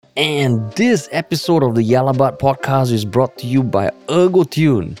And this episode of the Yalabat podcast is brought to you by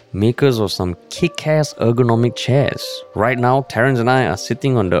ErgoTune, makers of some kick-ass ergonomic chairs. Right now, Terrence and I are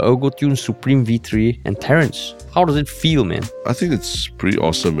sitting on the ErgoTune Supreme V3. And Terrence, how does it feel, man? I think it's pretty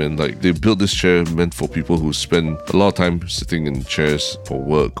awesome, man. Like, they built this chair meant for people who spend a lot of time sitting in chairs for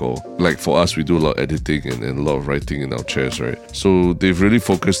work, or like for us, we do a lot of editing and a lot of writing in our chairs, right? So they've really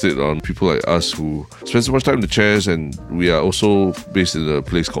focused it on people like us who spend so much time in the chairs, and we are also based in a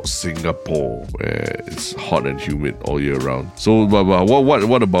place called Singapore, where it's hot and humid all year round. So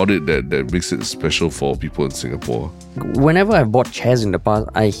what about it that makes it special for people in Singapore? Whenever I've bought chairs in the past,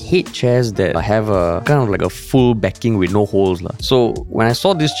 I hate chairs that have a kind of like a full backing with no holes. So when I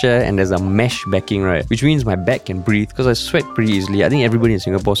saw this chair and there's a mesh backing, right, which means my back can breathe because I sweat pretty easily. I think everybody in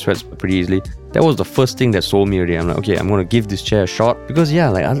Singapore sweats pretty easily. That was the first thing that sold me already. I'm like, okay, I'm going to give this chair a shot because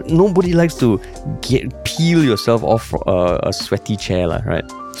nobody likes to peel yourself off a sweaty chair, right?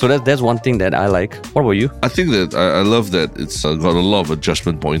 So that's one thing that I like. What about you? I think that I love that it's got a lot of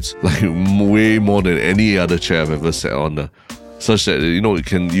adjustment points, like way more than any other chair I've ever sat on. Such that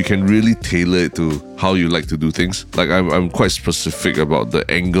you can really tailor it to how you like to do things. Like I'm quite specific about the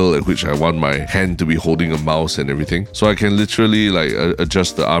angle at which I want my hand to be holding a mouse and everything. So I can literally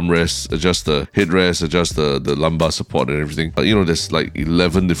adjust the armrest, adjust the headrest, adjust the lumbar support and everything. There's like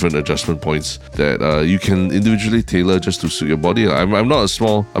 11 different adjustment points that you can individually tailor just to suit your body. I'm not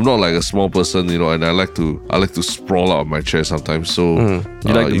like a small person, and I like to sprawl out of my chair sometimes. So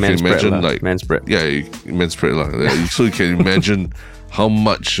you like the man spread, man spread. Yeah, man spread. So you can imagine how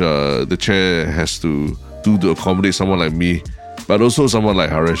much the chair has to do to accommodate someone like me, but also someone like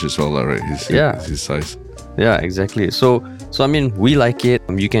Haresh as well, right? His size. Yeah, exactly. So I mean, we like it.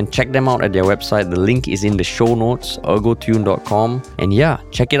 You can check them out at their website. The link is in the show notes, ergotune.com. And yeah,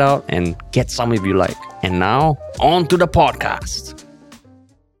 check it out and get some if you like. And now, on to the podcast.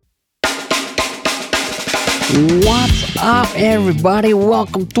 What's up, everybody?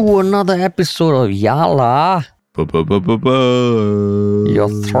 Welcome to another episode of Yala, your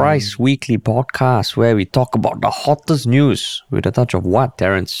thrice weekly podcast where we talk about the hottest news with a touch of what,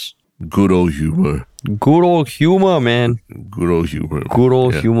 Terrence? Good old humor. Good old humor, man. Good old humor. Good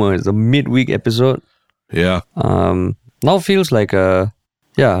old humor. It's a midweek episode. Yeah. Now feels like how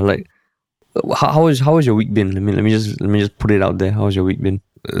has your week been? Let me just put it out there. How's your week been?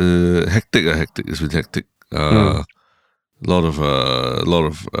 Hectic. It's been hectic. A lot of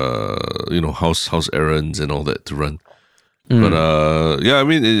house errands and all that to run. But I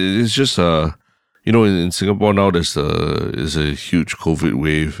mean, it's just in Singapore now there's a huge COVID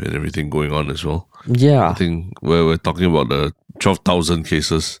wave and everything going on as well. Yeah, I think we're talking about the 12,000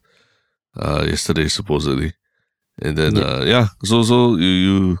 cases yesterday supposedly, and then so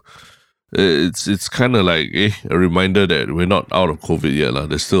you it's kind of like a reminder that we're not out of COVID yet.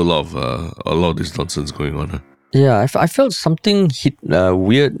 There's still a lot of this nonsense going on. Yeah, I felt something hit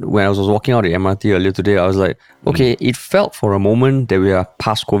weird when I was walking out the MRT earlier today. I was like, okay, it felt for a moment that we are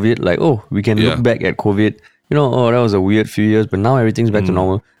past COVID. Like, oh, we can look back at COVID. That was a weird few years, but now everything's back to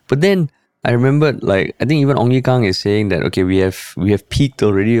normal. But then I remembered, I think even Ong Yi Kang is saying that, okay, we have peaked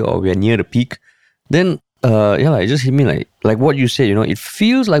already, or we are near the peak. Then, it just hit me like what you said. It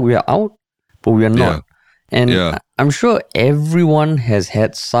feels like we are out, but we are not. And I'm sure everyone has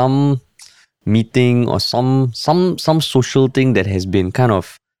had some meeting or some social thing that has been kind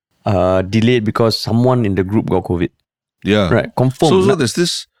of delayed because someone in the group got COVID. Yeah. Right. Confirm. So there's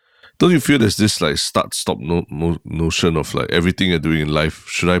this, don't you feel there's this start-stop notion of everything you're doing in life?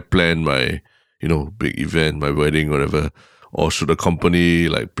 Should I plan my, big event, my wedding, whatever? Or should a company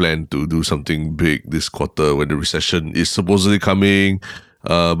plan to do something big this quarter when the recession is supposedly coming?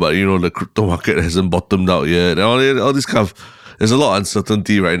 But the crypto market hasn't bottomed out yet. And all this kind of, there's a lot of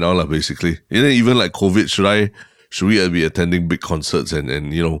uncertainty right now, basically. Even like COVID, should we be attending big concerts and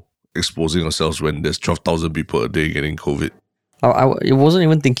exposing ourselves when there's 12,000 people a day getting COVID? I wasn't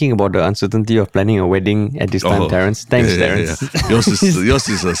even thinking about the uncertainty of planning a wedding at this time, Terrence. Thanks, Terrence. Yeah. Yours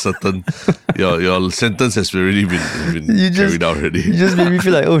is a certain. Your sentence has already been carried out already. You just made me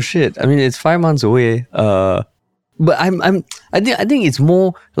feel like, oh shit. I mean, it's 5 months away. But I think it's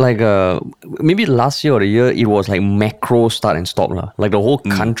more like maybe last year or the year it was like macro start and stop like the whole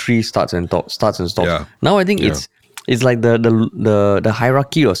country starts and stops. Yeah. Now I think it's like the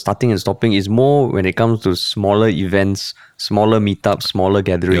hierarchy of starting and stopping is more when it comes to smaller events, smaller meetups, smaller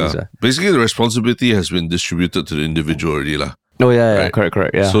gatherings. Yeah. Basically, the responsibility has been distributed to the individual already Oh yeah, right?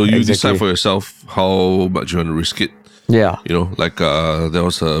 Correct. Yeah. So you decide for yourself how much you want to risk it. Yeah. There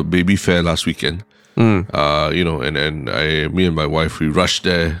was a baby fair last weekend. And me and my wife, we rushed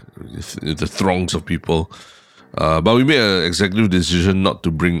there, the throngs of people. But we made an executive decision not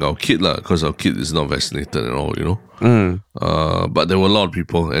to bring our kid because our kid is not vaccinated at all, But there were a lot of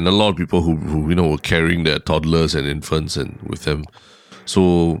people, and a lot of people who were carrying their toddlers and infants and with them.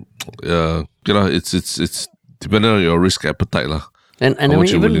 So it's depending on your risk appetite And how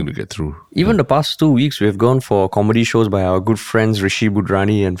much you're willing to get through. Even the past 2 weeks, we've gone for comedy shows by our good friends Rishi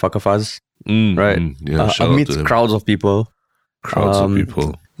Budrani and Fakafaz, right? Amidst crowds of people.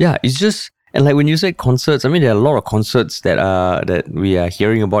 Yeah, it's just, and like when you say concerts, I mean, there are a lot of concerts that we are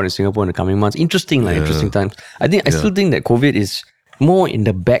hearing about in Singapore in the coming months. Interesting times. I still think that COVID is more in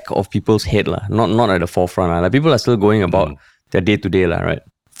the back of people's head, not at the forefront. Like people are still going about their day to day, right?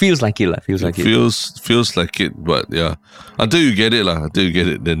 Feels like it. Feels like it, but yeah. Until you get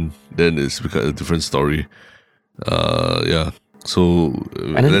it, then it's because a different story. So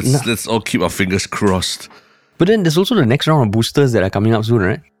let's all keep our fingers crossed. But then there's also the next round of boosters that are coming up soon,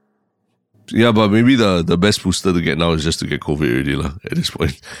 right? Yeah, but maybe the best booster to get now is just to get COVID already, at this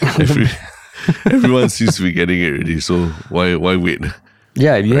point. Everyone seems to be getting it already, so why wait?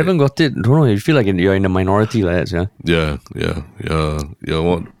 Yeah, if you haven't got it, don't know, you feel like you're in the minority like that, yeah. Yeah,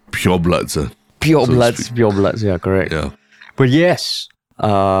 what? Pure bloods, Pure bloods, yeah, correct. Yeah. But yes,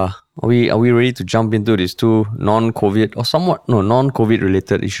 are we ready to jump into these two non-COVID or non-COVID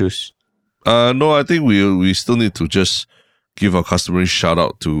related issues? No, I think we still need to just give our customary shout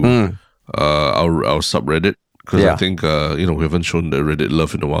out to our subreddit, because I think we haven't shown the Reddit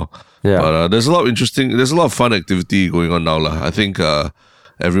love in a while. Yeah. But there's a lot of fun activity going on now. I think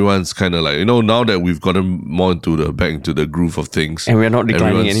everyone's kind of like, now that we've gotten more back into the groove of things. And we're not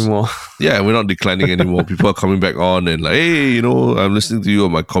declining anymore. Yeah, we're not declining anymore. People are coming back on and like, hey, I'm listening to you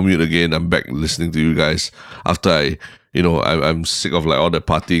on my commute again. I'm back listening to you guys after I'm sick of like all the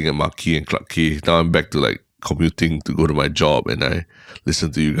partying and Marquee and Clarke Quay. Now I'm back to like commuting to go to my job and I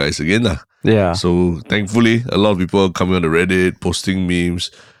listen to you guys again. Yeah. So thankfully, a lot of people are coming on the Reddit, posting memes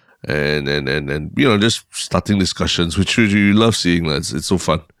and just starting discussions, which you love seeing. It's so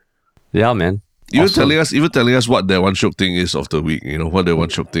fun. Yeah, man. Even telling us what their one shock thing is of the week, what their one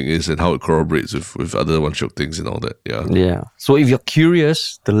shock thing is and how it corroborates with other one shock things and all that. Yeah. Yeah. So if you're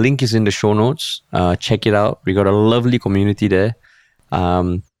curious, the link is in the show notes. Check it out. We got a lovely community there.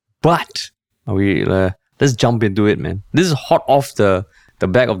 But let's jump into it, man. This is hot off the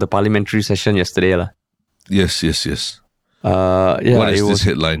back of the parliamentary session yesterday. Yes. What is this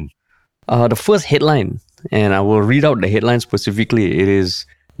headline? The first headline, and I will read out the headline specifically. It is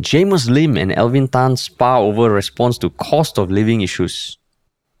Jamus Lim and Alvin Tan spar over response to cost of living issues.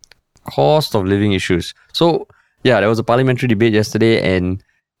 So, there was a parliamentary debate yesterday, and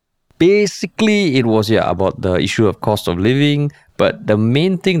basically it was about the issue of cost of living. But the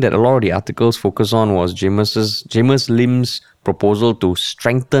main thing that a lot of the articles focus on was Jamus Lim's proposal to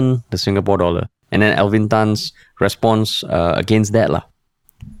strengthen the Singapore dollar, and then Alvin Tan's response against that.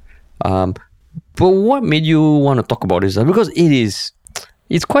 But what made you want to talk about this? Because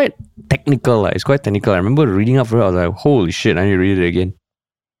it's quite technical. It's quite technical. I remember reading up for it. I was like, holy shit, I need to read it again.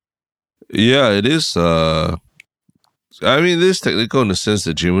 Yeah, it is. It is technical in the sense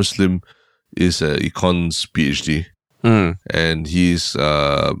that Jamus Lim is an econs PhD. And he's,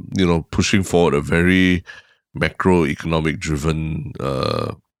 pushing forward a very macroeconomic driven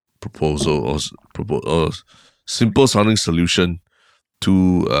proposal or simple sounding solution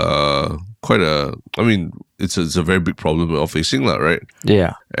to it's a very big problem we're all facing, right?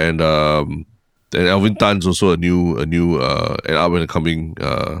 Yeah. And Alvin Tan's also a new and up and coming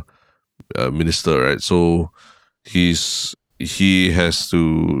minister, right? So he has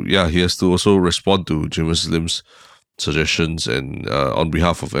to also respond to Jamus Lim's suggestions and on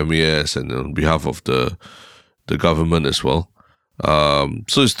behalf of MAS and on behalf of the government as well.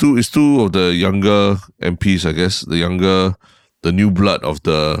 So it's two of the younger MPs, I guess, the new blood of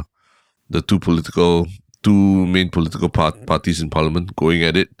the two main political parties in Parliament going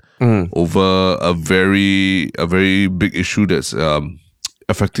at it over a very big issue that's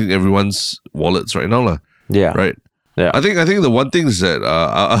affecting everyone's wallets right now, Yeah. Right. Yeah. I think the one thing is that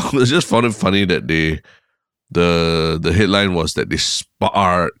I just found it funny that the headline was that they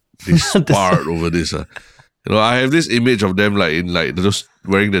sparred over this. I have this image of them like in like just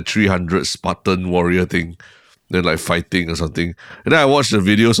wearing the 300 Spartan warrior thing, then like fighting or something. And then I watched the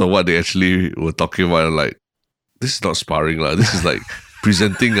videos of what they actually were talking about. And like, this is not sparring, This is like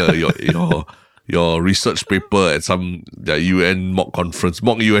presenting your research paper at some UN mock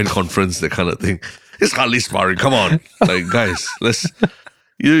UN conference, that kind of thing. It's hardly sparring. Come on, like guys, let's.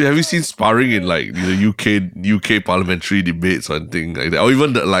 have you seen sparring in like UK parliamentary debates or anything like that? Or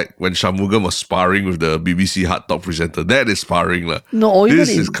even like when Shanmugam was sparring with the BBC Hard Talk presenter, that is sparring lah. No, or This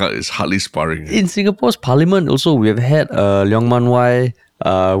even is hardly sparring. in Singapore's parliament also, we have had Leong Man Wai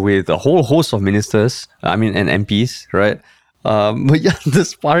with a whole host of ministers, and MPs, right? But yeah, the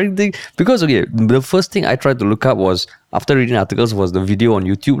sparring thing, because okay, the first thing I tried to look up was, after reading articles, was the video on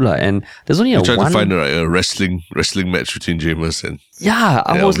YouTube lah, and there's only I tried to find a wrestling match between Jamus and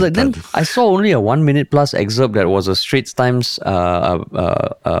I was like, then I saw only a 1 minute plus excerpt that was a Straits Times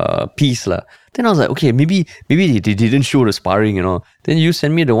piece lah. Then I was like, okay, maybe they didn't show the sparring, Then you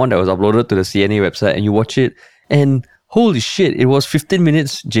sent me the one that was uploaded to the CNA website, and you watch it, and holy shit, it was 15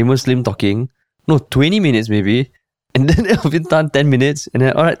 minutes Jamus Lim talking, no, 20 minutes maybe. And then Alvin Tan 10 minutes, and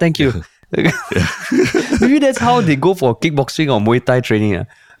then, all right, thank you. Maybe that's how they go for kickboxing or Muay Thai training.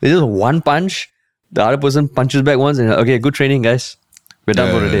 They just one punch, the other person punches back once, and okay, good training, guys. We're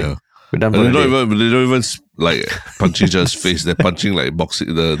done for the day. We're done for the day. They don't even like punch each other's face. They're punching like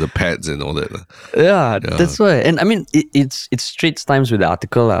boxing the pads and all that. Yeah, that's why. And I mean, it's Straits Times with the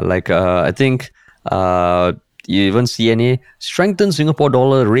article. Like, I think even CNA, strengthen Singapore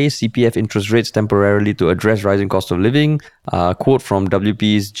dollar, raise CPF interest rates temporarily to address rising cost of living. Quote from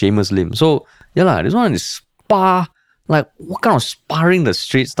WP's Jamus Lim. So, this one is spar. Like, what kind of sparring the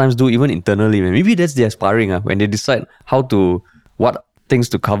Straits Times do even internally, man? Maybe that's their sparring when they decide what things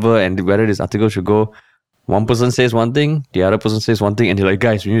to cover and whether this article should go. One person says one thing, the other person says one thing, and they're like,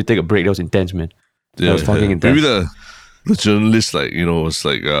 guys, we need to take a break. That was intense, man. That was fucking intense. Maybe the journalist, was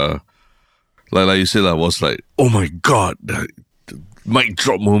like, like you said, was like, oh my god, the mic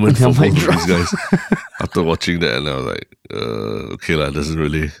drop moment for both of these guys. After watching that, and I was like, okay lah, doesn't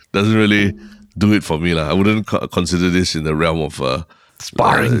really do it for me lah. I wouldn't consider this in the realm of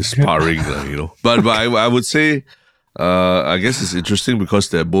sparring, But I would say, I guess it's interesting because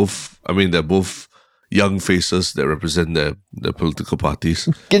they're both young faces that represent their political parties.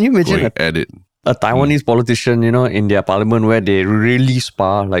 Can you imagine at it? A Taiwanese politician, in their parliament where they really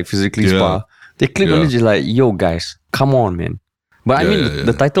spar, like physically spar. They click on it, just like, yo guys, come on, man. But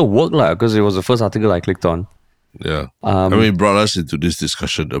the title worked lah, because it was the first article I clicked on. Yeah. It brought us into this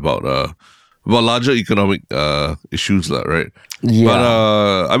discussion about larger economic issues lah, right?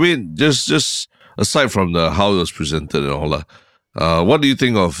 Yeah. But just aside from how it was presented and all that, what do you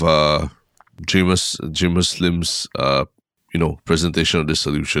think of Jamus Lim's presentation of this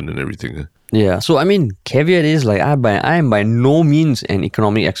solution and everything? Yeah. So caveat is like, I am by no means an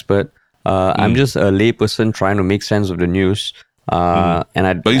economic expert. I'm just a layperson trying to make sense of the news. But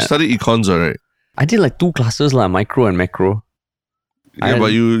you studied econs, right? I did like 2 classes, micro and macro. Yeah,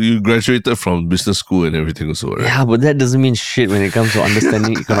 but you graduated from business school and everything also, right? Yeah, but that doesn't mean shit when it comes to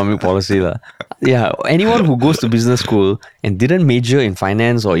understanding economic policy. Yeah, anyone who goes to business school and didn't major in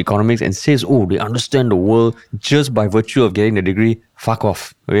finance or economics and says, oh, they understand the world just by virtue of getting the degree, fuck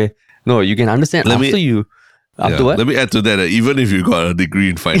off, okay? No, you can understand Let me add to that, even if you got a degree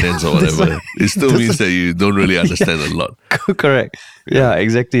in finance or whatever, it still means that you don't really understand a lot. Correct. Yeah,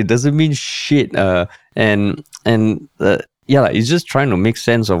 exactly. It doesn't mean shit. It's just trying to make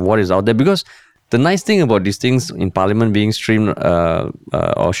sense of what is out there. Because the nice thing about these things in Parliament being streamed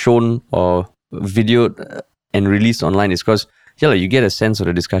or shown or videoed and released online is because you get a sense of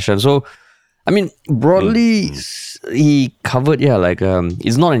the discussion. So, broadly, he covered,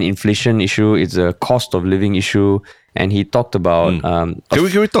 it's not an inflation issue, it's a cost of living issue. And he talked about... Can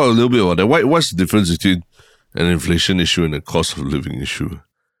we talk a little bit about that? What's the difference between an inflation issue and a cost of living issue?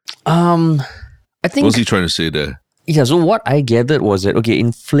 I think... What's he trying to say there? Yeah, so what I gathered was that,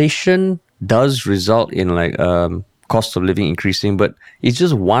 inflation does result in cost of living increasing, but it's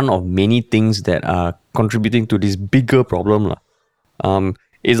just one of many things that are contributing to this bigger problem.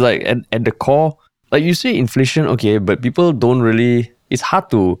 It's like at the core, like you say inflation, okay, but people don't really, it's hard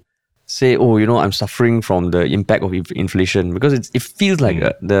to say, oh, I'm suffering from the impact of inflation, because it feels like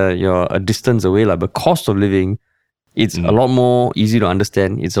you're a distance away. But cost of living, it's a lot more easy to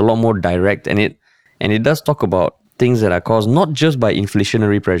understand. It's a lot more direct, and it does talk about things that are caused not just by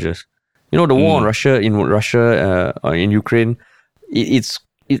inflationary pressures. The war in Ukraine, it's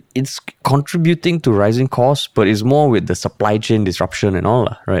contributing to rising costs, but it's more with the supply chain disruption and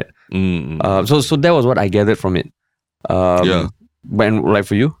all, right? So that was what I gathered from it. When, like,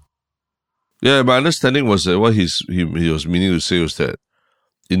 for you? Yeah, my understanding was that what he was meaning to say was that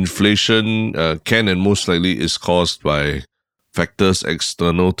inflation can and most likely is caused by factors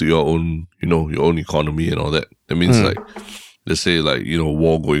external to your own, your own economy and all that. That means like, let's say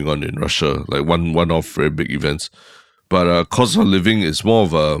war going on in Russia, like one-off very big events. But cost of living is more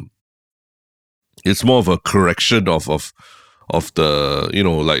of a correction of of the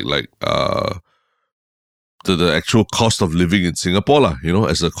the actual cost of living in Singapore, lah,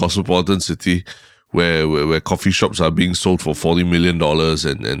 as a cosmopolitan city where coffee shops are being sold for $40 million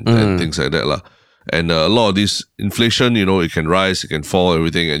and things like that, lah. And a lot of this inflation, it can rise, it can fall,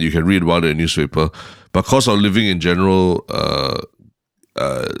 everything, and you can read about it in the newspaper. But cost of living in general,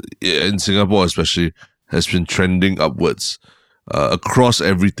 in Singapore especially, has been trending upwards across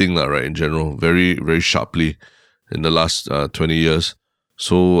everything, lah, right, in general, very, very sharply in the last 20 years.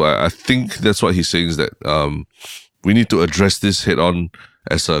 So I think that's what he's saying, is that we need to address this head on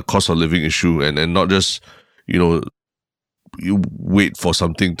as a cost of living issue, and not just, you wait for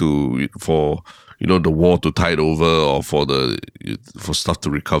something for the war to tide over, or for stuff to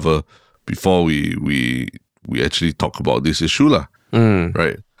recover before we actually talk about this issue, lah.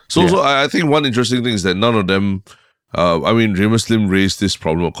 Right. So I think one interesting thing is that none of them, Jamus Lim raised this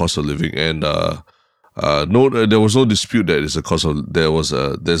problem of cost of living, and there was no dispute that there's a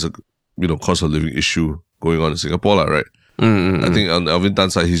cost of living issue going on in Singapore, lah, right? I think on Alvin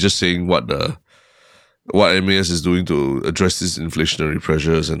Tan's side, he's just saying what MAS is doing to address these inflationary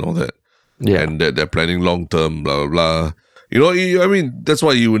pressures and all that. Yeah. And that they're planning long term, blah blah blah. That's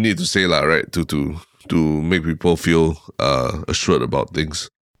what you would need to say, lah, right? To make people feel assured about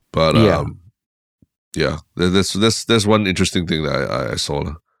things. But that's one interesting thing that I saw,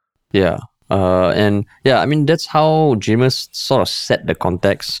 lah. Yeah. That's how Jamus sort of set the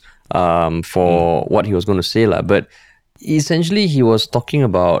context for what he was going to say, lah. But essentially, he was talking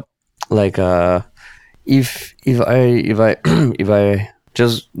about, like, if I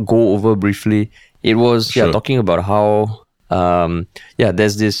just go over briefly, it was talking about how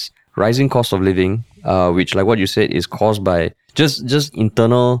there's this rising cost of living, which, like what you said, is caused by just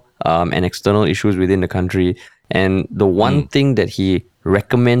internal and external issues within the country. And the one thing that he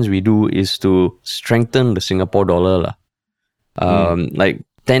recommends we do is to strengthen the Singapore dollar, lah. Like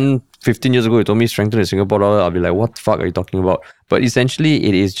 10, 15 years ago, you told me strengthen the Singapore dollar, I'll be like, what the fuck are you talking about? But essentially,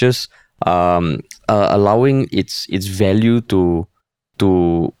 it is just allowing its value to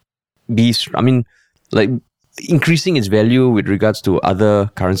be, like increasing its value with regards to other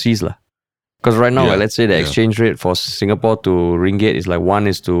currencies, lah. Because right now, let's say the exchange rate for Singapore to ringgit is like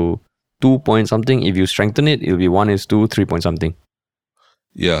 1:2 point something. If you strengthen it, it'll be 1:3 point something.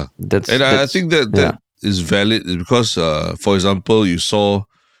 Yeah. I think that is valid because, for example, you saw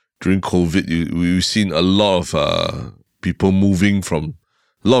during COVID, we've seen a lot of people moving from,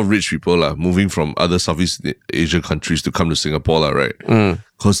 a lot of rich people moving from other Southeast Asian countries to come to Singapore, right?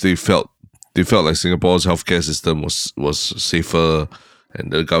 Because they felt like Singapore's healthcare system was safer and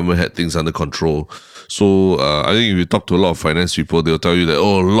the government had things under control. So I think if you talk to a lot of finance people, they'll tell you that, a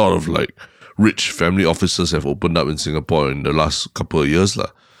lot of like rich family offices have opened up in Singapore in the last couple of years.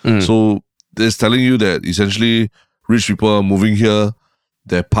 So it's telling you that essentially rich people are moving here,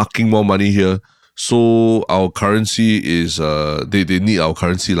 they're parking more money here. So our currency is, they need our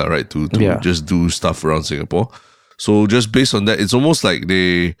currency, right, to just do stuff around Singapore. So just based on that, it's almost like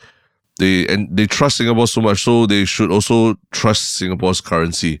they trust Singapore so much, so they should also trust Singapore's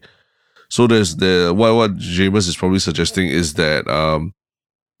currency. So there's what Jamus is probably suggesting is that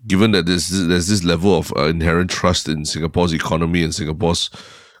given that there's this level of inherent trust in Singapore's economy and Singapore's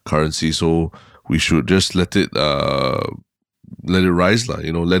currency, so we should just let it rise,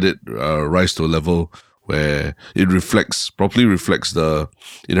 let it rise to a level where it properly reflects the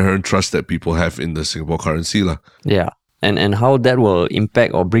inherent trust that people have in the Singapore currency, Yeah. And how that will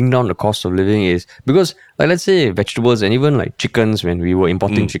impact or bring down the cost of living is because, like, let's say vegetables and even like chickens, when we were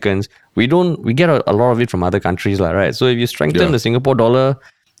importing chickens, we get a lot of it from other countries, right? So if you strengthen the Singapore dollar,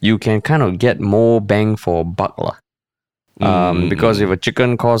 you can kind of get more bang for buck, because if a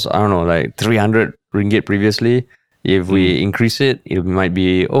chicken costs, I don't know, like 300 ringgit previously, if we increase it, it might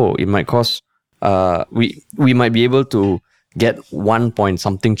cost, we might be able to get 1 point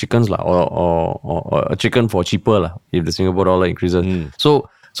something chickens or a chicken for cheaper if the Singapore dollar increases. So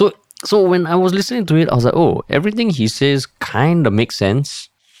when I was listening to it, I was like, everything he says kind of makes sense.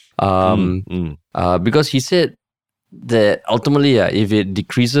 Because he said that ultimately, if it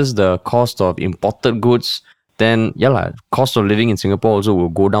decreases the cost of imported goods, then cost of living in Singapore also will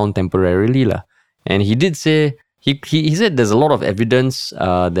go down temporarily. And he did say, he said there's a lot of evidence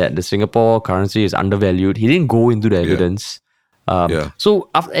that the Singapore currency is undervalued. He didn't go into the evidence. So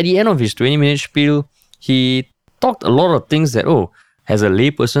at the end of his 20-minute spiel, he talked a lot of things that, as a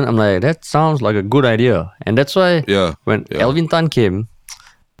layperson, I'm like, that sounds like a good idea. And that's why when Alvin Tan came,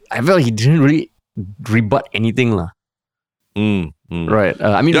 I felt he didn't really rebut anything. Right.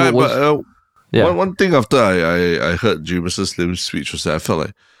 One thing after I heard Jamus Lim's speech was that I felt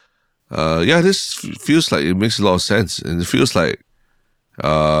like, this feels like it makes a lot of sense, and it feels like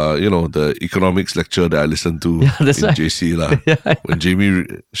the economics lecture that I listened to in JC lah.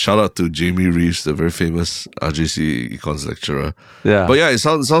 When shout out to Jamie Reeves, the very famous RJC econs lecturer. Yeah. But yeah, it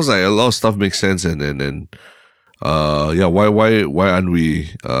sounds like a lot of stuff makes sense, and why aren't we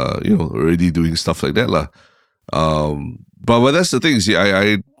already doing stuff like that lah? But that's the thing. See,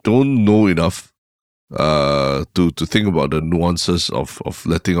 I don't know enough to think about the nuances of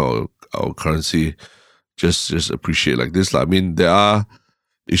letting our currency just appreciate like this lah. I mean, there are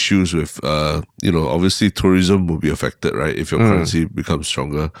issues with obviously tourism will be affected, right? If your currency becomes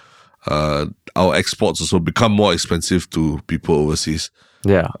stronger, our exports also become more expensive to people overseas.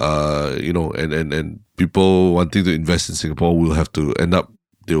 Yeah. And people wanting to invest in Singapore will have to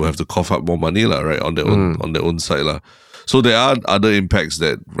they will have to cough up more money lah, right? On their own side lah. So there are other impacts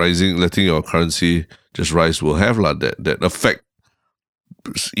that letting your currency just rise will have lah, that affect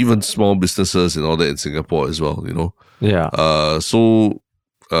even small businesses and all that in Singapore as well, Yeah.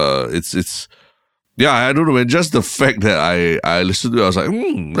 It's I don't know, man. Just the fact that I listened to it, I was like,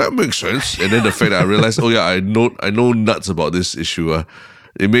 that makes sense. And then the fact that I realized, I know nuts about this issue.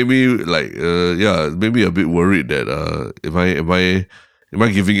 It made me like, made me a bit worried that am I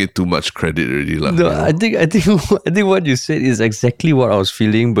giving it too much credit already? No, I think what you said is exactly what I was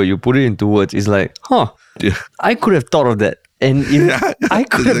feeling, but you put it into words. It's like, I could have thought of that. And if I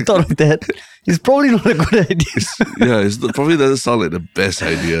could have thought of that, it's probably not a good idea. It probably doesn't sound like the best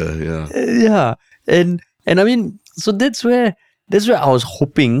idea. Yeah. Yeah. And I mean, so that's where I was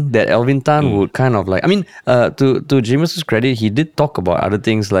hoping that Alvin Tan would kind of like, I mean, to Jamus's credit, he did talk about other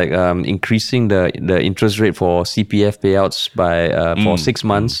things like increasing the interest rate for CPF payouts by for 6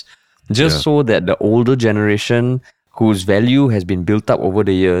 months, so that the older generation whose value has been built up over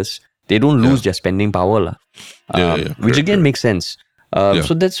the years, they don't lose their spending power. Which again makes sense.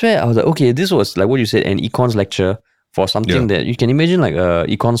 So that's where I was like, okay, this was like what you said, an econs lecture for something that you can imagine like a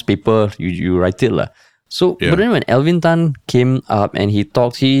econs paper, you write it. So, but then when Alvin Tan came up and he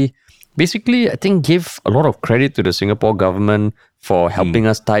talked, he basically, I think, gave a lot of credit to the Singapore government for helping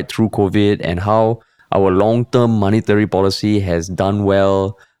us tide through COVID and how our long-term monetary policy has done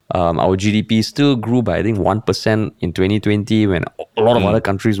well. Our GDP still grew by, I think, 1% in 2020 when a lot of other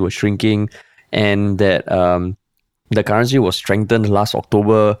countries were shrinking, and that the currency was strengthened last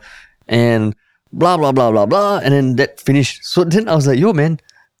October and blah, blah, blah, blah, blah. And then that finished. So then I was like, yo, man,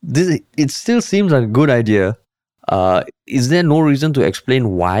 it still seems like a good idea. Is there no reason to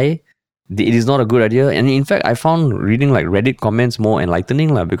explain why it is not a good idea? And in fact, I found reading like Reddit comments more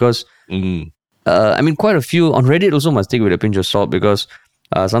enlightening because I mean, quite a few on Reddit also must take it with a pinch of salt, because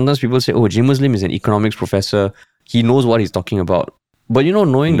sometimes people say, Jamus Lim is an economics professor. He knows what he's talking about. But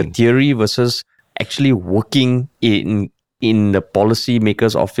knowing the theory versus actually working in the policy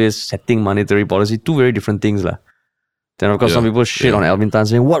maker's office, setting monetary policy, two very different things. Then of course some people shit on Alvin Tan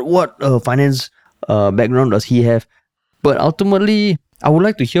saying, what finance background does he have? But ultimately, I would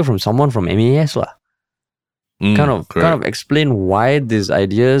like to hear from someone from MAS. Kind of explain why these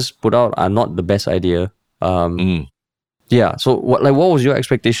ideas put out are not the best idea. Yeah, so what was your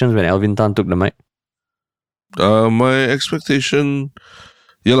expectations when Alvin Tan took the mic? My expectation,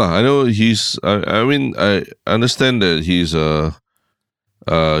 I know he's. I mean, I understand that he's not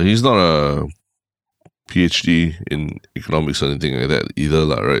a PhD in economics or anything like that either,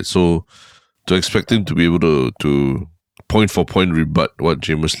 right? So to expect him to be able to point for point rebut what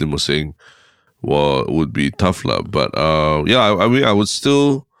Jamus Lim was saying would be tough, But I mean, I would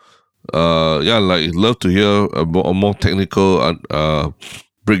still love to hear a more technical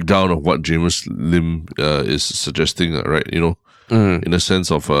breakdown of what Jamus Lim is suggesting, right? In a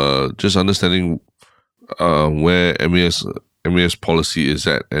sense of just understanding where MAS policy is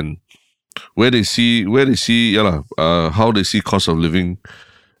at and where they see how they see cost of living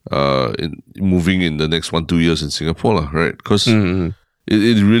moving in the next 1-2 years in Singapore, right? Because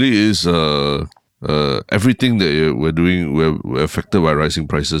it really is everything that we're doing, we're affected by rising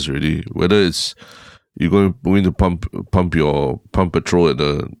prices, really. Whether it's you're going to pump petrol at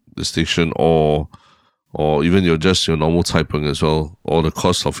the station, or even your normal cai peng as well, or the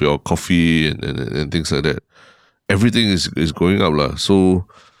cost of your coffee and things like that. Everything is going up, So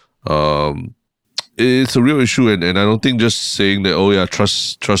it's a real issue, and I don't think just saying that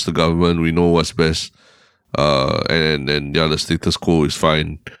trust the government, we know what's best, and the status quo is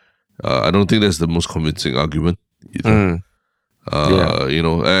fine. I don't think that's the most convincing argument either.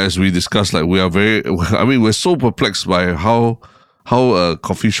 As we discussed, we are we're so perplexed by how a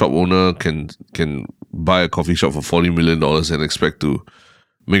coffee shop owner can buy a coffee shop for $40 million and expect to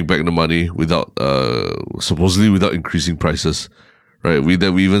make back the money supposedly without increasing prices, right? We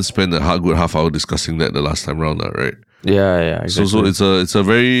even spent a good half hour discussing that the last time round, right? Yeah, exactly. So it's a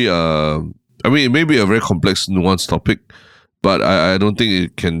very I mean, it may be a very complex, nuanced topic, but I don't think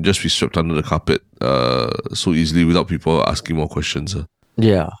it can just be swept under the carpet so easily without people asking more questions.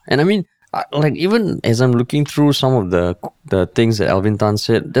 Yeah, and I mean, like even as I'm looking through some of the things that Alvin Tan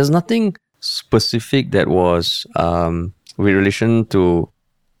said, there's nothing specific that was with relation to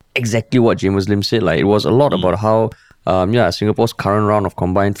exactly what Jamus Lim said. Like it was a lot about how Singapore's current round of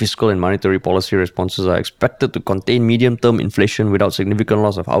combined fiscal and monetary policy responses are expected to contain medium-term inflation without significant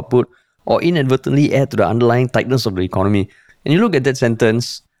loss of output or inadvertently add to the underlying tightness of the economy. And you look at that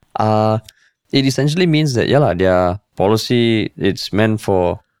sentence, it essentially means that their policy it's meant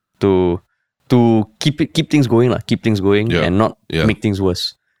for to keep things going, and not make things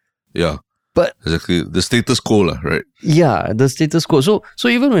worse. Yeah. But exactly the status quo, right? Yeah, the status quo. So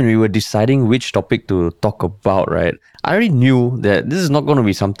even when we were deciding which topic to talk about, right, I already knew that this is not going to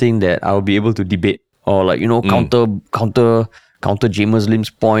be something that I'll be able to debate or counter Jamus Lim's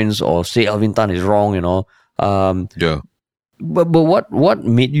points or say Alvin Tan is wrong, Yeah. But what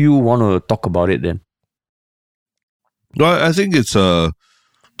made you want to talk about it then? No, I think it's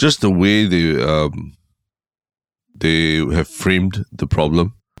just the way they have framed the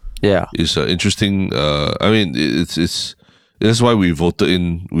problem. Yeah, is interesting. I mean, it's that's why we voted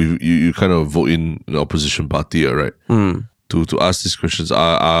in. You kind of vote in an opposition party, right? To ask these questions.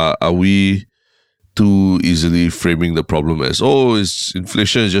 Are we too easily framing the problem as is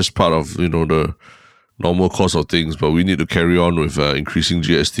inflation is just part of the normal course of things, but we need to carry on with increasing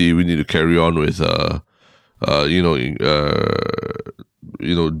GST. We need to carry on with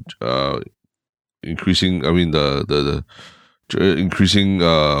increasing. I mean the increasing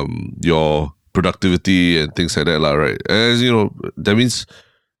your productivity and things like that, right? As you know, that means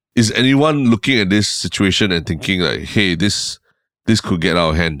is anyone looking at this situation and thinking like, hey, this could get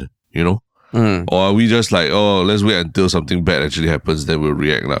out of hand, or are we just like, let's wait until something bad actually happens, then we'll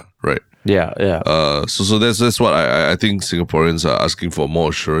react, right? Yeah. So that's what I think Singaporeans are asking for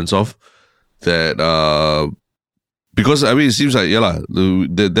more assurance of that. Because I mean, it seems like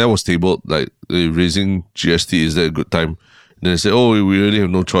that was tabled like raising GST. Is that a good time? Then they say, we really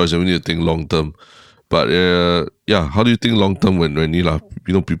have no choice and we need to think long term. But how do you think long term when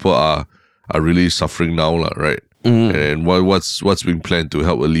people are really suffering now, right? And what's being planned to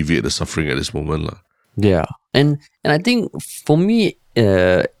help alleviate the suffering at this moment, Yeah, and I think for me,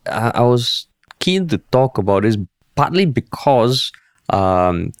 I was keen to talk about this partly because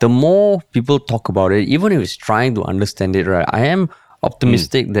the more people talk about it, even if it's trying to understand it, right, I am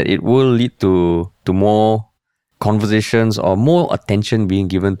optimistic that it will lead to more conversations or more attention being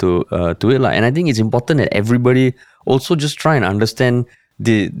given to it, and I think it's important that everybody also just try and understand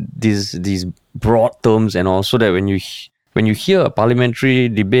these broad terms, and also that when you hear a parliamentary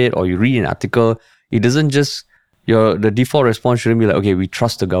debate or you read an article, it doesn't just the default response shouldn't be like, okay, we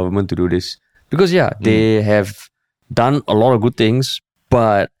trust the government to do this, because they have done a lot of good things,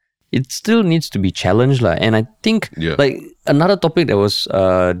 but it still needs to be challenged, and I think like another topic that was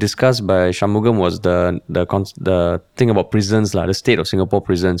discussed by Shanmugam was the thing about prisons, the state of Singapore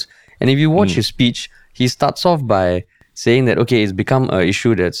prisons. And if you watch his speech, he starts off by saying that it's become an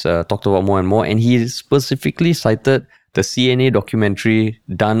issue that's talked about more and more, and he specifically cited the CNA documentary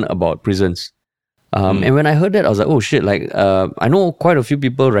done about prisons. And when I heard that, I was like, oh shit, I know quite a few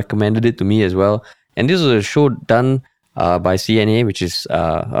people recommended it to me as well. And this was a show done by CNA, which is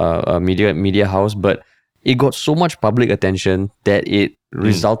a media house, but it got so much public attention that it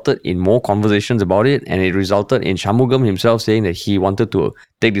resulted in more conversations about it, and it resulted in Shanmugam himself saying that he wanted to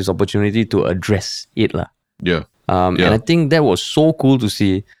take this opportunity to address it. And I think that was so cool to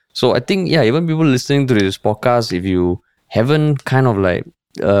see. So I think, even people listening to this podcast, if you haven't kind of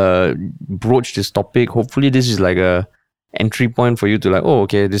broached this topic, hopefully this is like a entry point for you to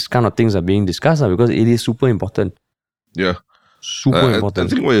this kind of things are being discussed because it is super important. Yeah. Super important. I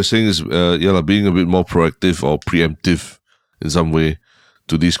think what you're saying is being a bit more proactive or preemptive in some way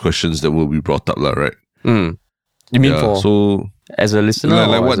to these questions that will be brought up, right? You mean so as a listener?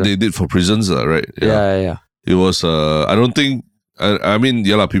 Like what they did for prisons, right? Yeah. It was, I don't think, I mean,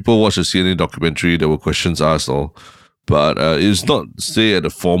 people watch the CNN documentary, there were questions asked, but it's not, say, at the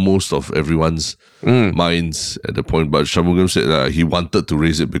foremost of everyone's minds at the point. But Shanmugam said that he wanted to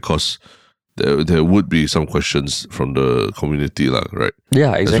raise it because there would be some questions from the community, right?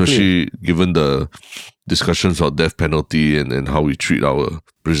 Yeah, exactly. Especially given the discussions about death penalty and how we treat our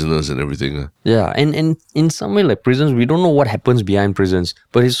prisoners and everything. Yeah, and in some way, like prisons, we don't know what happens behind prisons,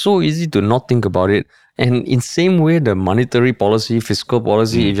 but it's so easy to not think about it. And in same way, the monetary policy, fiscal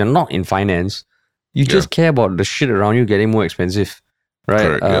policy, if you're not in finance, you just care about the shit around you getting more expensive. right?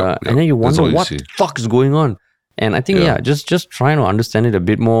 Correct. Yep. And then you That's wonder all you what see. the fuck is going on. And I think just trying to understand it a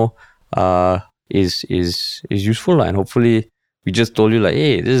bit more is useful, and hopefully we just told you like,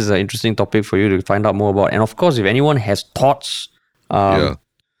 hey, this is an interesting topic for you to find out more about. And of course, if anyone has thoughts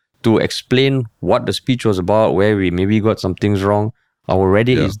to explain what the speech was about, where we maybe got some things wrong, our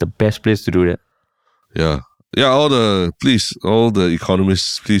Reddit is the best place to do that. Yeah. Yeah, all the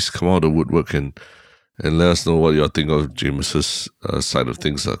economists, please come out of the woodwork and let us know what you think of Jamus's side of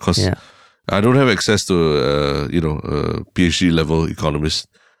things. Because I don't have access to PhD level economist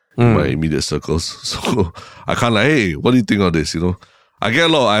in my immediate circles, so I can't like, hey, what do you think of this? I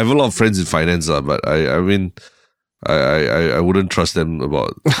have a lot of friends in finance, but I mean, I wouldn't trust them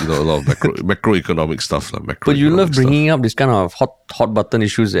about a lot of macroeconomic stuff. But you love bringing up this kind of hot button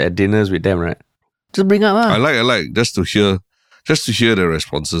issues at dinners with them, right? Just bring up. I like just to hear their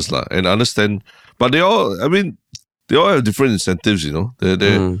responses and understand. But they all have different incentives. They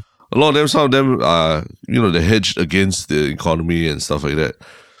a lot of them, some of them are they're hedged against the economy and stuff like that.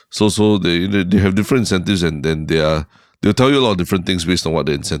 So they have different incentives, and then they'll tell you a lot of different things based on what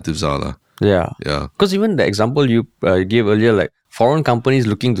the incentives are. Yeah. Because even the example you gave earlier, like foreign companies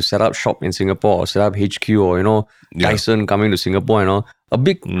looking to set up shop in Singapore or set up HQ, or Dyson coming to Singapore and all. A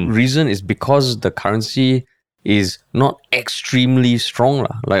big reason is because the currency is not extremely strong,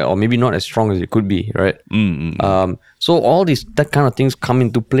 or maybe not as strong as it could be, right? So all that kind of things come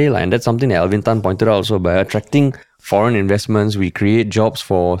into play, and that's something that Alvin Tan pointed out also. By attracting foreign investments, we create jobs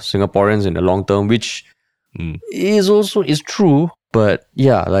for Singaporeans in the long term, which is true, but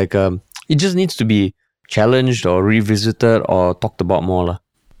it just needs to be challenged or revisited or talked about more.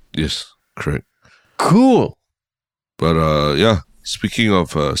 Yes, correct. Cool. But speaking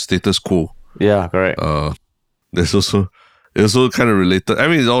of status quo. Yeah, correct. It's also kind of related. I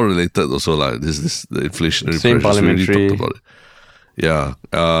mean, it's all related also. This the inflationary same pressures. parliamentary. We already talked about it.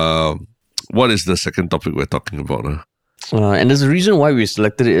 Yeah. What is the second topic we're talking about? And there's a reason why we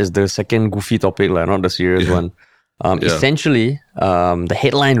selected it as the second goofy topic, not the serious one. Essentially, the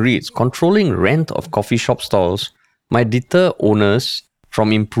headline reads, controlling rent of coffee shop stalls might deter owners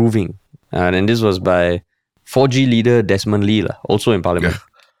from improving. And this was by 4G leader Desmond Lee, also in Parliament.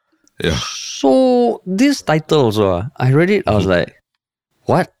 Yeah. So this title also, I read it, I was like,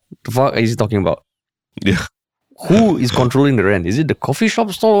 what the fuck is he talking about? Yeah. Who is controlling the rent? Is it the coffee shop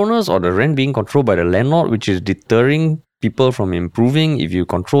stall owners or the rent being controlled by the landlord, which is deterring people from improving if you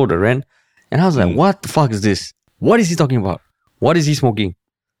control the rent? And I was like, what the fuck is this? What is he talking about? What is he smoking?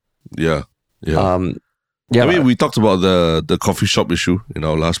 Yeah. I mean, we talked about the coffee shop issue in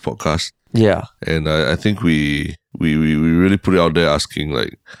our last podcast. Yeah. And I think we really put it out there asking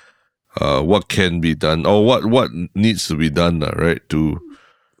what can be done or what needs to be done, right? To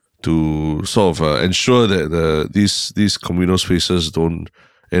sort of ensure that these communal spaces don't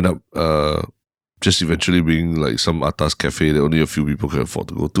end up just eventually being like some atas cafe that only a few people can afford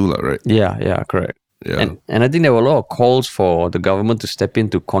to go to, right? Yeah, correct. Yeah. And I think there were a lot of calls for the government to step in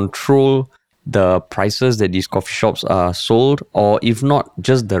to control the prices that these coffee shops are sold, or if not,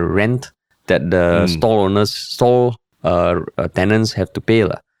 just the rent that the stall tenants have to pay.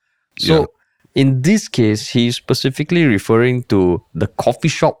 So in this case, he's specifically referring to the coffee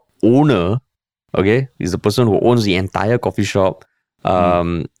shop owner. Okay, he's the person who owns the entire coffee shop,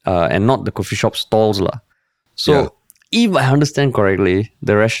 and not the coffee shop stalls. So if I understand correctly,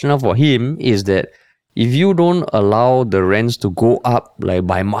 the rationale for him is that if you don't allow the rents to go up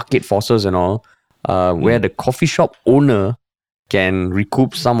by market forces and all, where the coffee shop owner can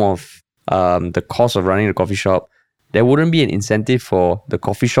recoup some of the cost of running the coffee shop, there wouldn't be an incentive for the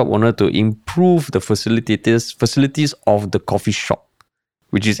coffee shop owner to improve the facilities of the coffee shop,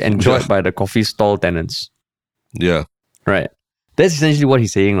 which is enjoyed by the coffee stall tenants. Yeah. Right. That's essentially what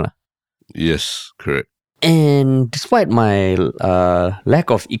he's saying. Yes, correct. And despite my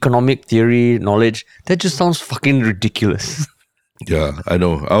lack of economic theory knowledge, that just sounds fucking ridiculous. Yeah, I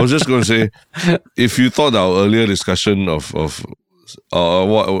know. I was just going to say, if you thought our earlier discussion of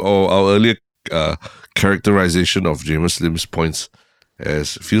our earlier characterization of Jamus Lim's points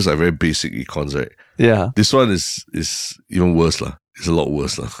as feels like very basic econs, right? Yeah. This one is even worse. It's a lot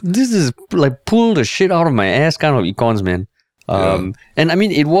worse. This is pull the shit out of my ass kind of econs, man. And I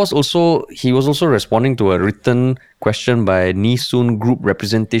mean, he was also responding to a written question by Nee Soon Group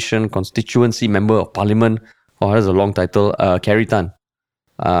Representation Constituency Member of Parliament. Oh, that's a long title. Carrie Tan.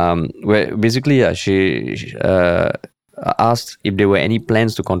 Where basically, she asked if there were any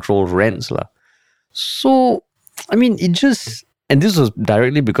plans to control rents. So, I mean, and this was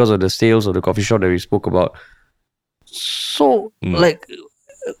directly because of the sales of the coffee shop that we spoke about. So, I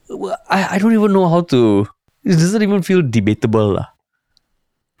don't even know how to. It doesn't even feel debatable.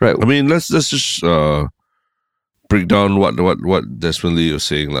 Right. I mean, let's just break down what Desmond Lee was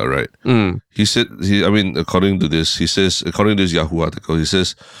saying, like, right? He said, according to this Yahoo article, he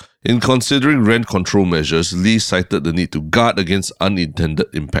says, in considering rent control measures, Lee cited the need to guard against unintended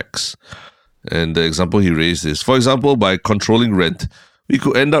impacts. And the example he raised is, for example, by controlling rent, we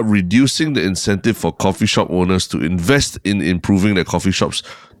could end up reducing the incentive for coffee shop owners to invest in improving their coffee shops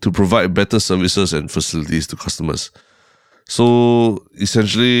to provide better services and facilities to customers. So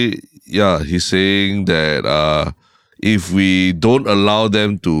essentially, he's saying that if we don't allow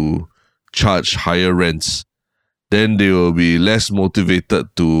them to charge higher rents, then they will be less motivated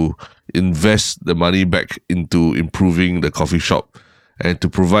to invest the money back into improving the coffee shop and to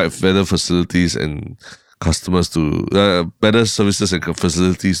provide better facilities and customers to better services and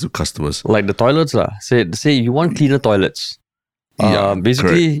facilities to customers. Like the toilets lah. Say you want cleaner toilets.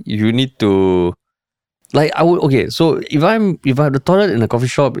 Basically, correct. You need to. Like so if I have the toilet in a coffee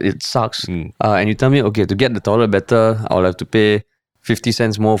shop, it sucks. And you tell me, okay, to get the toilet better, I'll have to pay 50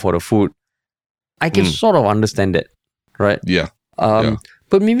 cents more for the food. I can sort of understand that, right? Yeah.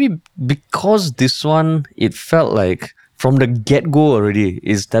 But maybe because this one, it felt like from the get-go already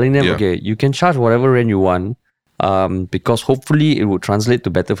is telling them, okay, you can charge whatever rent you want, because hopefully it would translate to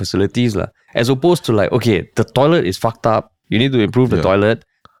better facilities lah. As opposed to like, okay, the toilet is fucked up. You need to improve the toilet.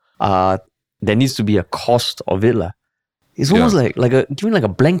 There needs to be a cost of it lah. It's almost like giving like a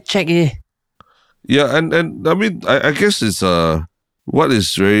blank check, eh? Yeah, and I mean, I guess it's what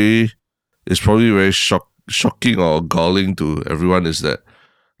is probably very shocking or galling to everyone is that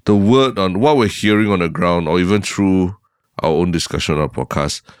the word on what we're hearing on the ground, or even through our own discussion on our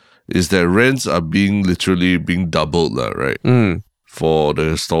podcast, is that rents are literally being doubled, right? For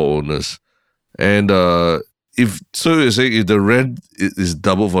the store owners. And if the rent is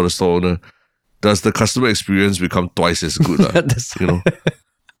doubled for the store owner, does the customer experience become twice as good?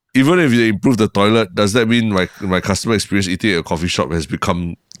 Even if they improve the toilet, does that mean my customer experience eating at a coffee shop has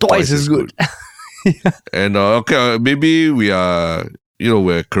become twice as good? And maybe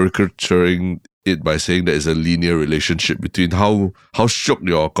we're caricaturing it by saying that it's a linear relationship between how shook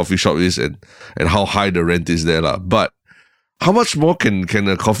your coffee shop is and how high the rent is there lah. But how much more can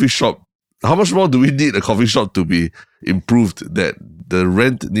a coffee shop? How much more do we need a coffee shop to be improved that the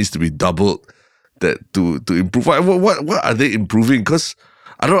rent needs to be doubled? That to improve, what are they improving? Because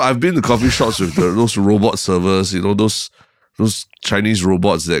I don't know, I've been to coffee shops with those robot servers, those Chinese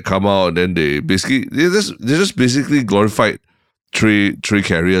robots that come out and then they're just basically glorified tray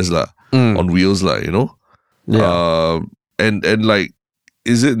carriers lah, on wheels lah, and like,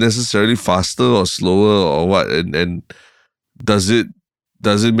 is it necessarily faster or slower or what? And does it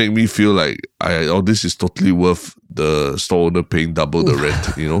make me feel like this is totally worth the store owner paying double the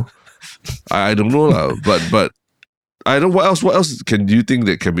rent? I don't know lah, but I don't. What else can you think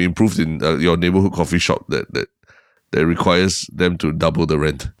that can be improved in your neighborhood coffee shop that requires them to double the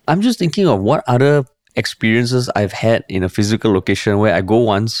rent? I'm just thinking of what other experiences I've had in a physical location where I go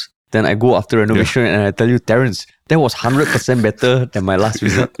once, then I go after renovation, and I tell you, Terrence, that was 100% better than my last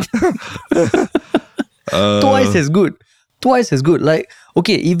visit. Twice as good. Like,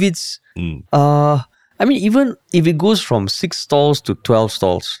 okay, if it's even if it goes from 6 stalls to 12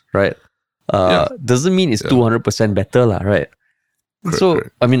 stalls, right? Doesn't mean it's 200% better lah, right?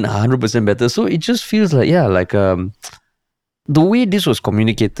 Correct. 100% better. So it just feels like, the way this was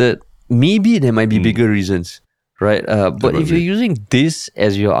communicated, maybe there might be bigger reasons, right? But if you're using this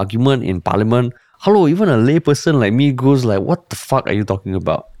as your argument in parliament, hello, even a layperson like me goes like, what the fuck are you talking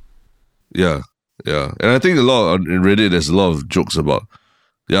about? Yeah. And I think in Reddit, there's a lot of jokes about,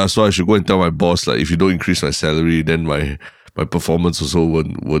 so I should go and tell my boss, like, if you don't increase my salary, then my performance also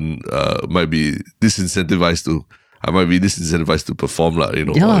might be disincentivized to perform lah,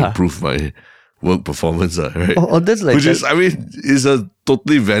 or improve my work performance, right? That's like, which is a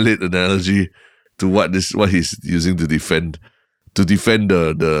totally valid analogy to what he's using to defend the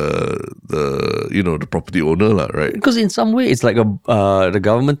property owner lah, right? Because in some way it's like the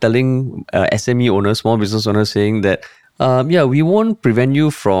government telling SME owners, small business owners, saying that we won't prevent you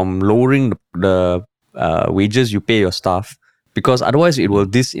from lowering the wages you pay your staff, because otherwise it will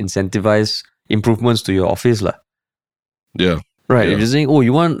disincentivize improvements to your office lah. Yeah. Right. Yeah. If you're saying,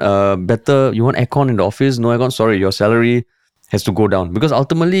 you want you want aircon in the office, no aircon, sorry, your salary has to go down. Because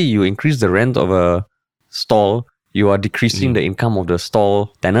ultimately you increase the rent of a stall, you are decreasing the income of the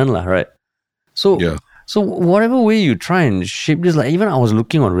stall tenant lah, right? So whatever way you try and shape this, like, even I was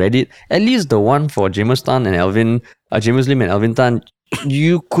looking on Reddit, at least the one for Jamus Lim and Alvin Tan,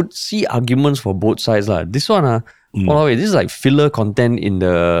 you could see arguments for both sides lah. This one, this is like filler content in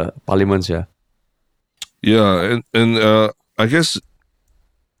the parliaments, yeah. Yeah, and I guess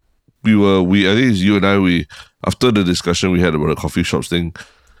I think it's you and I, after the discussion we had about the coffee shops thing,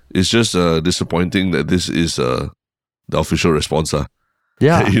 it's just disappointing that this is the official response.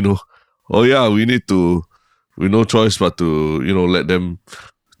 Yeah. Oh yeah, we no choice but to, let them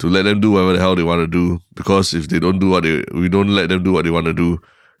do whatever the hell they want to do, because if they don't do we don't let them do what they want to do,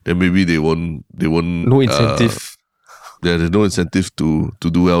 then maybe they won't. No incentive. There's no incentive to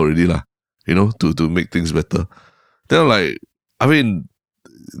do well already lah. To make things better. Then like, I mean,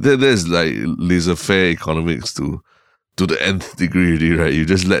 there's like laissez-faire economics to the nth degree already, right? You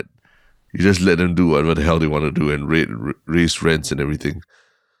just let them do whatever the hell they want to do and raise rents and everything.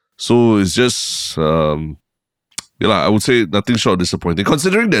 So it's just I would say nothing short of disappointing,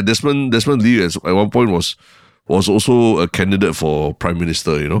 considering that Desmond Lee at one point was also a candidate for Prime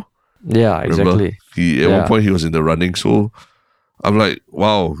Minister, Yeah, Remember? exactly. At one point he was in the running. So I'm like,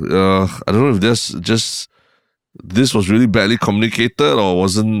 wow, I don't know if this was really badly communicated, or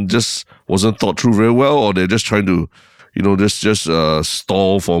wasn't thought through very well, or they're just trying to, just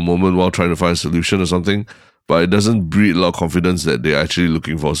stall for a moment while trying to find a solution or something. But it doesn't breed a lot of confidence that they're actually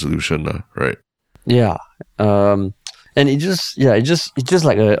looking for a solution, right? Yeah. And it's just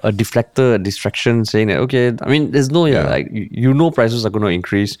like a deflector, a distraction, saying that, okay, I mean, there's no, like, prices are going to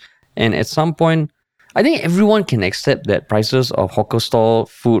increase. And at some point, I think everyone can accept that prices of hawker stall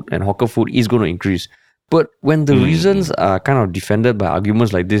food and hawker food is going to increase. But when the reasons are kind of defended by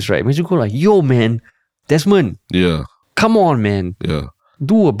arguments like this, right, it makes you go like, yo, man, Desmond. Yeah. Come on, man. Yeah.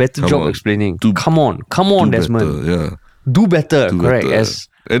 Do a better job explaining. Come on, Desmond. Better, yeah. Do better, correct.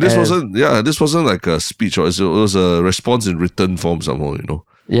 Better. This wasn't like a speech, or it was a response in written form somehow,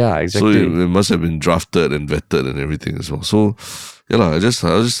 Yeah, exactly. So it must have been drafted and vetted and everything as well. So I was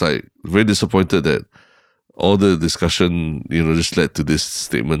just like very disappointed that all the discussion, just led to this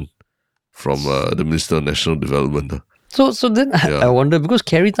statement from the Minister of National Development. So then I wonder, because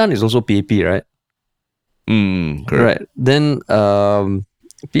Carrie Tan is also PAP, right? Correct. Right. Then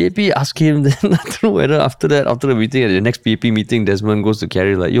PAP asked him, then I don't know whether after the meeting, at the next PAP meeting, Desmond goes to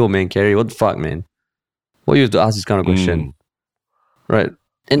Carrie like, yo man, Carrie, what the fuck, man? Why you have to ask this kind of question? Right.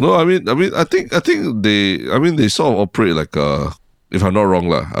 And no, I mean, I think they sort of operate like if I'm not wrong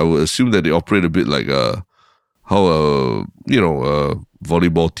lah, I would assume that they operate a bit like how a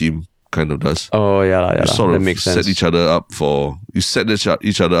volleyball team kind of does. Oh yeah. You sort that of makes sense. set each other up for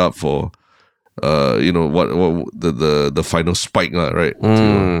what the final spike lah, right?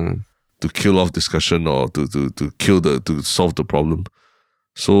 To kill off discussion, or to solve the problem.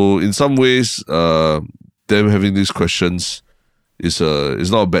 So in some ways, them having these questions is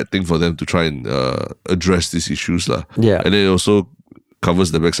not a bad thing for them to try and address these issues lah. Yeah. And then it also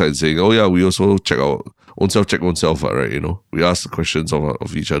covers the backside, saying, oh yeah, we also check oneself, right? We ask the questions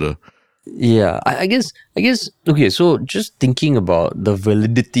of each other. Yeah, I guess. Okay, so just thinking about the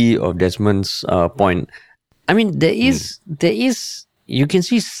validity of Desmond's point, I mean, there is you can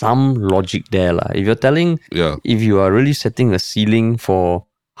see some logic there lah. If you're telling, if you are really setting a ceiling for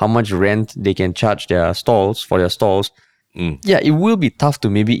how much rent they can charge their stalls, it will be tough to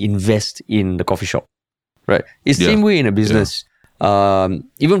maybe invest in the coffee shop, right? It's the same way in a business.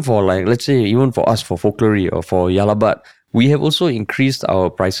 Even for, like, let's say, even for us, for Folklore or for Yalabat, we have also increased our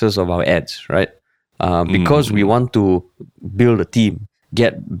prices of our ads, right? Because we want to build a team,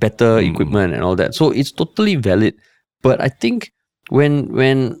 get better equipment and all that. So it's totally valid. But I think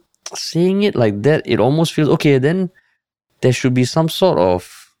when saying it like that, it almost feels, okay, then there should be some sort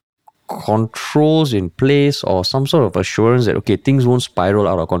of controls in place, or some sort of assurance that, okay, things won't spiral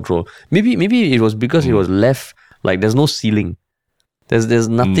out of control. Maybe it was because it was left, like, there's no ceiling. There's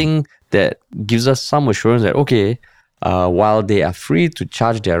nothing that gives us some assurance that, okay, while they are free to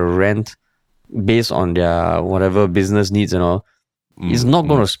charge their rent based on their whatever business needs and all, it's not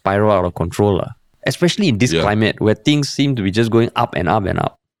going to spiral out of control. Especially in this climate where things seem to be just going up and up and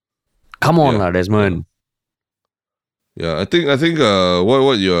up. Come on, Desmond. Yeah, I think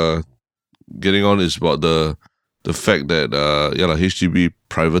what you're getting on is about the fact that HDB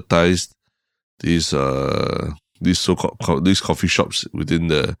privatized these coffee shops within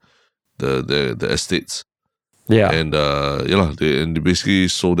the estates. Yeah. And they basically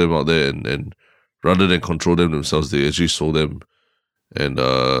sold them out there, and rather than control them themselves, they actually sold them. And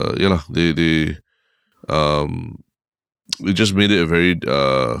it just made it a very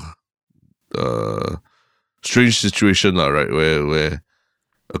strange situation, right? Where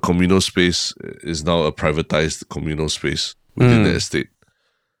a communal space is now a privatized communal space within the estate.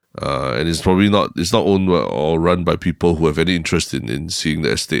 And it's not owned or run by people who have any interest in seeing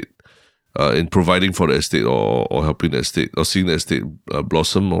the estate, in providing for the estate, or helping the estate, or seeing the estate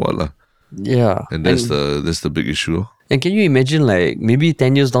blossom or what lah. Yeah. And that's the big issue. And can you imagine, like, maybe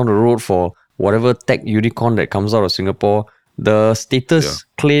 10 years down the road for whatever tech unicorn that comes out of Singapore, the status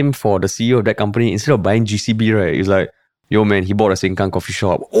claim for the CEO of that company, instead of buying GCB, right, is like, yo, man, he bought a Sengkang coffee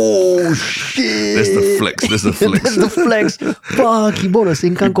shop. Oh, shit. That's the flex. That's the flex. Fuck, he bought a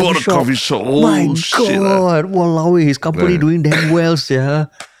Sengkang coffee shop. Oh, my shit. God. Walao, his company doing damn well, yeah.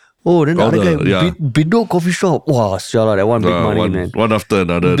 Oh, then the other guy, Bidok coffee shop. Wow, siala, that one big money, man. One after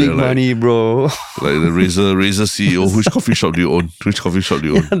another. Big money, bro. Like the Razer CEO, which coffee shop do you own? Which coffee shop do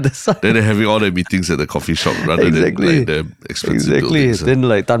you own? Then they're having all their meetings at the coffee shop rather than like the expensive buildings. Then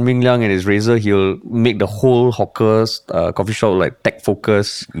like Tan Ming Liang and his Razer, he'll make the whole hawkers coffee shop like tech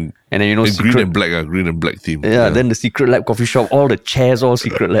focus. And then, you know, green and black theme. Yeah, then the Secret Lab coffee shop, all the chairs, all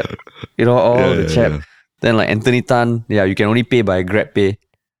Secret Lab. You know, all the chat. Yeah. Then like Anthony Tan, you can only pay by Grab Pay.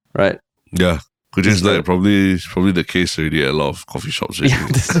 Right. Yeah. Which is like probably the case already at a lot of coffee shops. Yeah,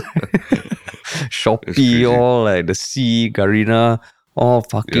 Shopee, all like the C, Garena, all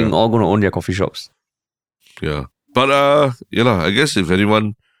all gonna own their coffee shops. Yeah. But I guess if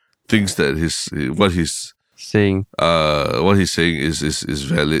anyone thinks that what he's saying is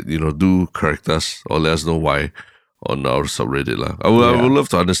valid, you know, do correct us or let us know why on our subreddit. I would love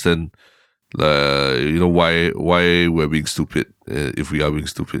to understand you know, why we're being stupid, if we are being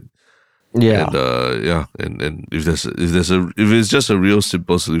stupid. Yeah. And and if it's just a real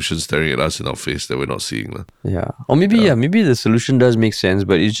simple solution staring at us in our face that we're not seeing. Yeah. Or maybe maybe the solution does make sense,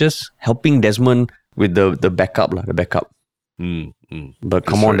 but it's just helping Desmond with the backup, the backup. But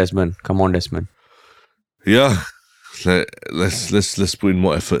come on, Desmond. Yeah. Let's put in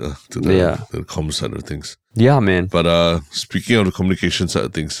more effort to the comm side of things. Yeah, man. But speaking of the communication side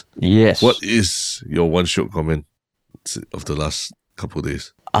of things, yes. What is your one short comment of the last couple of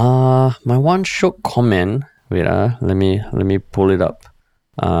days? My one short comment. Wait, let me pull it up.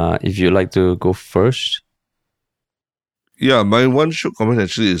 If you'd like to go first. Yeah, my one short comment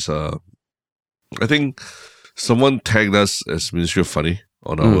actually is I think someone tagged us as Ministry of Funny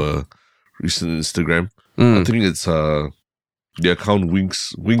on our recent Instagram. I think it's the account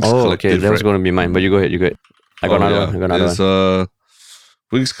Wings Collective. Okay, that was going to be mine, but you go ahead. I got another one. It's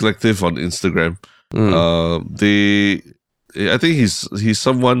Wings Collective on Instagram. I think he's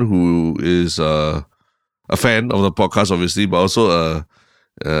someone who is a fan of the podcast, obviously, but also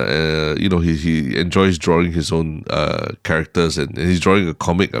you know, he enjoys drawing his own characters, and he's drawing a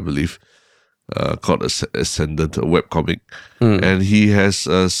comic, I believe, called Ascendant, a webcomic, and he has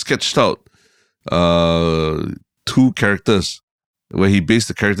sketched out 2 characters where he based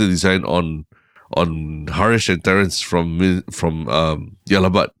the character design on Harish and Terrence from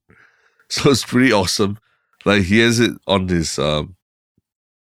Yalabat. So it's pretty awesome. Like, he has it on his I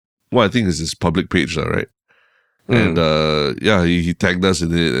think is his public page, right? And he tagged us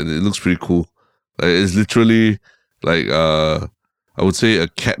in it, and it looks pretty cool. It's literally like I would say a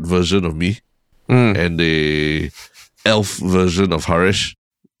cat version of me and a elf version of Harish.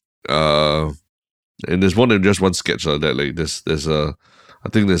 And there's more than just one sketch like that. Like there's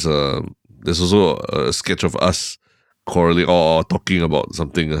also a sketch of us quarreling or talking about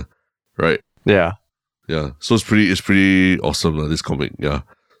something, right? Yeah. Yeah. So it's pretty awesome, this comic. Yeah.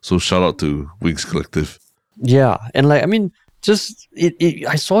 So shout out to Wings Collective. Yeah. And like, I mean, just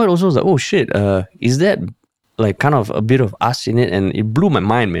I saw it also, I was like, oh shit, is that like kind of a bit of us in it? And it blew my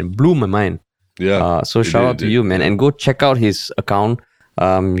mind, man. Blew my mind. Yeah. So shout out to you, man. And go check out his account.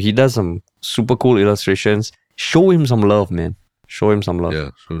 He does some super cool illustrations. Show him some love, man. Show him some love.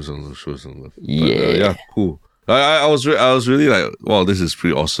 Yeah, show him some love. Yeah. But, cool. I was really like, wow, this is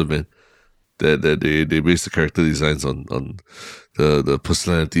pretty awesome, man. That they base the character designs on the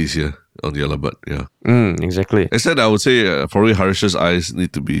personalities here on Yalabat. Yeah. Exactly. Except I would say probably Harish's eyes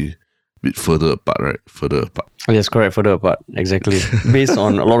need to be a bit further apart, right? Further apart. Yes, correct. Further apart. Exactly. Based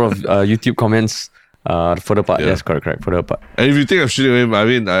on a lot of YouTube comments. Further apart. Yes, correct. Further apart. And if you think I'm shitting him, I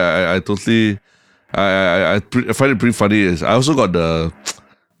mean, I totally, I find it pretty funny. Is I also got the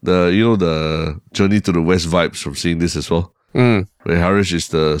Journey to the West vibes from seeing this as well. Where Harish is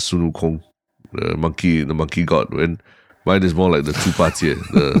the Sun Wukong, the monkey god. When mine is more like the Tupatie,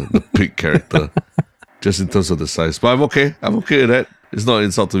 the pig character, just in terms of the size. But I'm okay. I'm okay with that. It's not an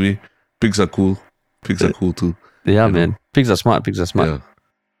insult to me. Pigs are cool. Pigs are cool too. Yeah, man. Pigs are smart. Yeah.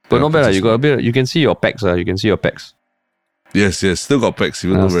 But not bad. You got a bit. You can see your pecs. You can see your pecs. Yes. Still got pecs,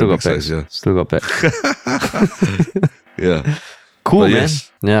 even though very big size. Yeah. Still got pecs. Yeah. Cool, but man.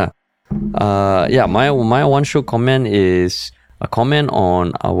 Yes. Yeah. My one short comment is a comment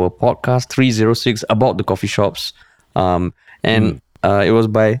on our podcast 306 about the coffee shops. And it was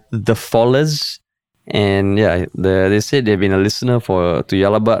by The Fallers, And yeah, they said they've been a listener to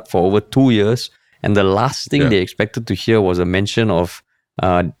Yalabat for over 2 years. And the last thing they expected to hear was a mention of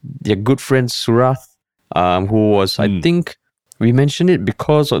their good friend Surath, who was, I think, we mentioned it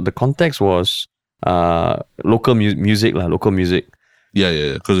because of the context was local music.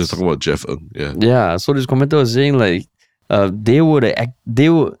 Yeah. Because we're talking about Jeff Ng. Yeah. Yeah. So this commenter was saying like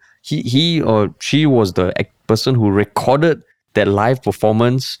he or she was the person who recorded that live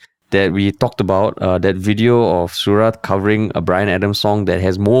performance that we talked about, that video of Surath covering a Bryan Adams song that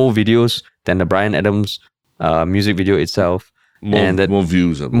has more videos than the Bryan Adams music video itself. More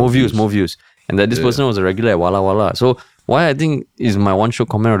views. More views. And that this person was a regular at Walla Walla. So why I think is my one show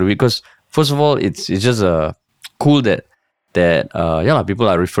comment of the week, because first of all, it's just cool that people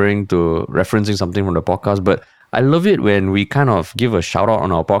are referencing something from the podcast. But I love it when we kind of give a shout out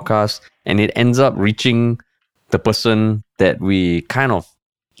on our podcast and it ends up reaching the person that we kind of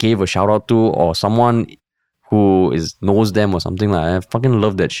gave a shout out to, or someone who knows them or something like that. I fucking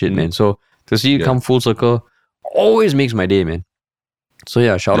love that shit, man. So to see it come full circle always makes my day, man. So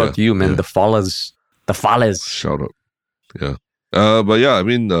yeah, shout out to you, man. The Fallas. Shout out. Yeah. But yeah, I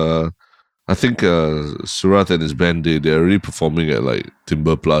mean, I think Surath and his band, they're already performing at like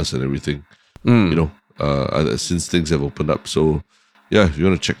Timber Plus and everything. You know, since things have opened up. So yeah, if you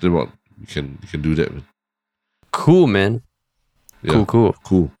want to check them out, you can do that, man. Cool, man. Yeah.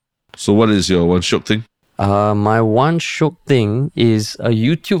 Cool. So what is your one shook thing? My one shook thing is a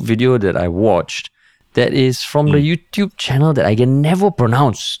YouTube video that I watched that is from the YouTube channel that I can never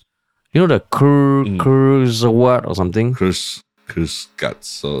pronounce. You know, the Kurzawat or something? Kurzguts.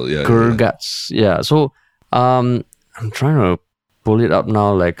 So yeah. Kurzguts. Yeah. So I'm trying to pull it up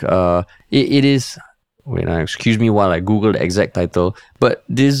now. Like it is. Wait, excuse me while I Google the exact title. But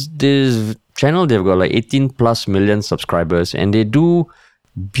this channel, they've got like 18 plus million subscribers, and they do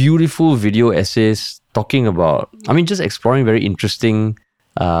beautiful video essays talking about, just exploring very interesting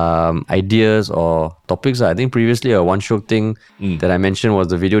ideas or topics. I think previously a one show thing that I mentioned was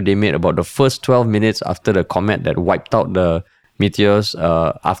the video they made about the first 12 minutes after the comet that wiped out the meteors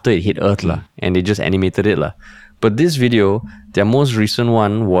after it hit Earth and they just animated it But this video, their most recent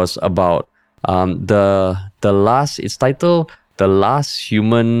one, was about the last. It's titled "The Last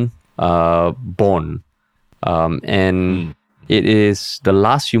Human Born," and it is the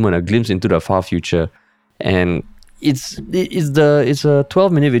last human, a glimpse into the far future, and it's a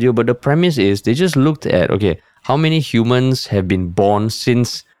 12-minute video, but the premise is they just looked at how many humans have been born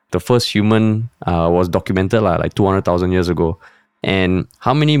since the first human was documented like 200,000 years ago, and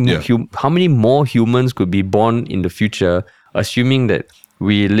how many more humans could be born in the future, assuming that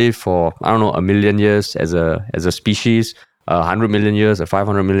we live for, I don't know, 1 million years as a species, 100 million years, or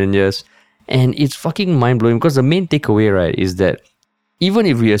 500 million years. And it's fucking mind-blowing because the main takeaway, right, is that even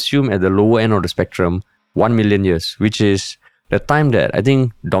if we assume at the lower end of the spectrum, 1 million years, which is the time that I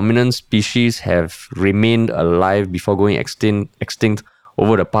think dominant species have remained alive before going extinct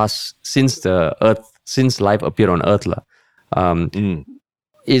over the past, since life appeared on Earth.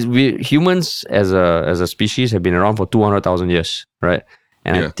 Humans as a species have been around for 200,000 years, right?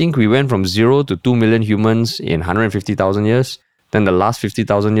 And I think we went from 0 to 2 million humans in 150,000 years. Then the last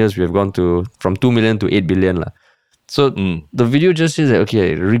 50,000 years, we have gone from 2 million to 8 billion. So the video just says that,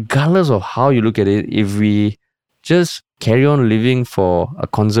 regardless of how you look at it, if we just carry on living for a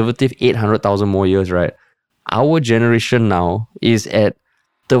conservative 800,000 more years, right? Our generation now is at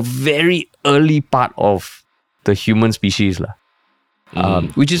the very early part of the human species,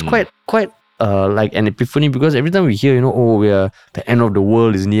 which is quite like an epiphany, because every time we hear, the end of the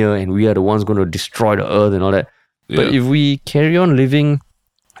world is near and we are the ones going to destroy the earth and all that. But if we carry on living,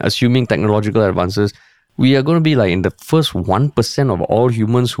 assuming technological advances, we are going to be like in the first 1% of all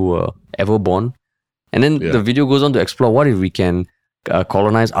humans who were ever born. And then the video goes on to explore, what if we can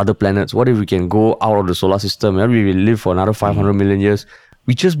colonize other planets? What if we can go out of the solar system? What if we live for another 500 million years?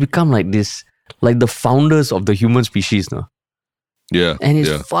 We just become like this, like the founders of the human species now. Yeah. And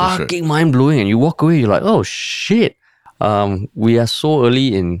it's fucking mind-blowing. And you walk away, you're like, oh shit. We are so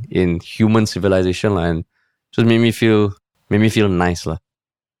early in human civilization, and just made me feel nice.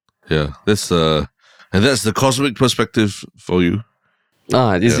 Yeah. That's the cosmic perspective for you.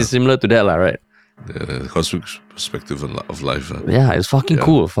 This is similar to that, right? Yeah, the cosmic perspective of life. Yeah, it's fucking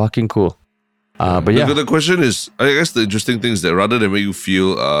cool. Fucking cool. But the question is, I guess the interesting thing is that rather than make you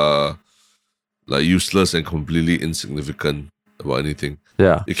feel like useless and completely insignificant about anything,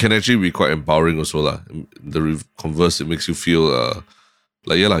 it can actually be quite empowering also. The converse, it makes you feel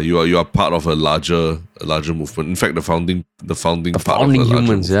you are part of a larger movement. In fact, the founding part of a larger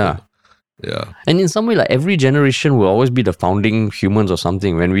humans, movement. Yeah. And in some way, like every generation will always be the founding humans or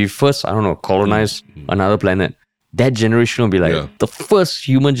something. When we first, I don't know, colonize another planet, that generation will be like the first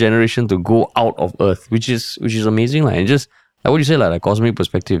human generation to go out of Earth, which is amazing. Like, and just like what you say, like cosmic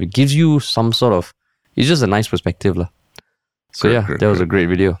perspective, it gives you some sort of, it's just a nice perspective. Like. So that was a great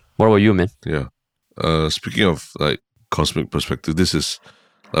video. What about you, man? Yeah. Speaking of like cosmic perspective, this is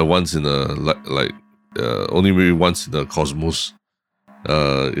like once in a only maybe once in a cosmos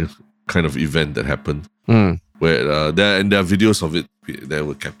kind of event that happened where there are videos of it that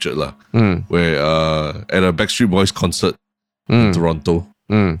were captured where at a Backstreet Boys concert in Toronto,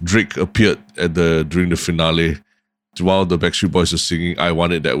 Drake appeared during the finale while the Backstreet Boys were singing "I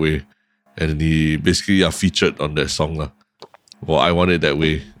Want It That Way," and he basically featured on that song or "I Want It That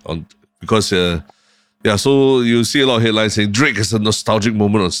Way" because so you see a lot of headlines saying Drake has a nostalgic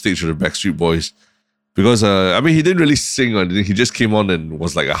moment on stage with the Backstreet Boys. Because he didn't really sing or anything. He just came on and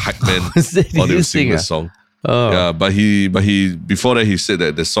was like a hype man while they were singing the song. Oh. Yeah, but he before that he said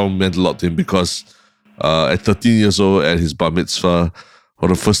that the song meant a lot to him because at 13 years old at his bar mitzvah, for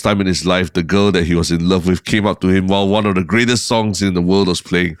the first time in his life, the girl that he was in love with came up to him while one of the greatest songs in the world was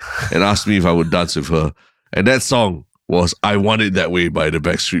playing and asked me if I would dance with her. And that song was "I Want It That Way" by the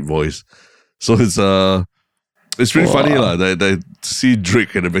Backstreet Boys. So it's pretty funny that to see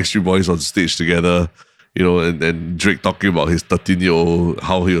Drake and the Backstreet Boys on stage together, and Drake talking about his 13-year-old,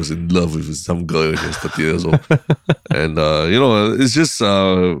 how he was in love with some girl when he was 13 years old. And, it's just,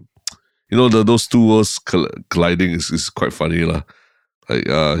 those two worlds colliding is quite funny. Like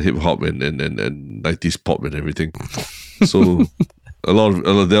hip-hop and 90s pop and everything. So there are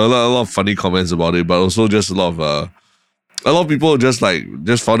a lot of funny comments about it, but also just a lot of people just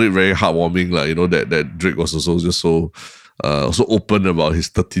found it very heartwarming, that Drake was also just so open about his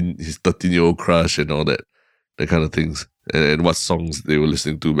 13-year-old crush and all that kind of things, and what songs they were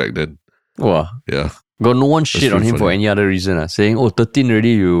listening to back then. Wow. Yeah. Got no one shit on him for any other reason. Saying, 13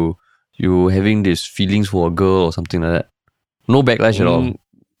 already, you having these feelings for a girl or something like that. No backlash at all.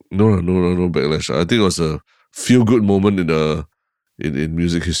 No backlash. I think it was a feel-good moment in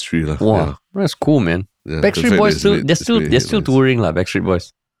music history. Wow. Yeah. That's cool, man. Yeah, Backstreet Boys they're still touring Backstreet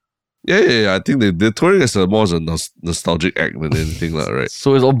Boys. Yeah. I think they're touring as more as a nostalgic act than anything right.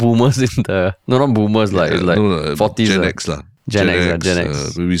 So it's all boomers not boomers it's like 40s. Gen X Gen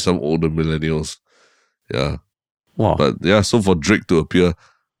X. Maybe some older millennials. Yeah. Wow. But yeah, so for Drake to appear,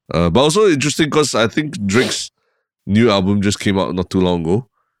 but also interesting because I think Drake's new album just came out not too long ago.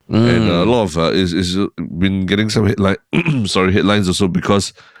 And a lot of is been getting some headlines also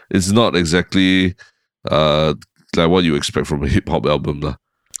because it's not exactly like what you expect from a hip hop album.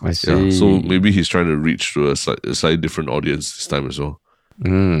 I see. Yeah, so maybe he's trying to reach to a slightly different audience this time as well.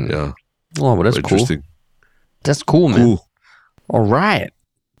 Yeah. Oh, but that's cool. Interesting. That's cool, man. Cool. All right.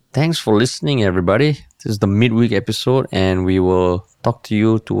 Thanks for listening, everybody. This is the midweek episode, and we will talk to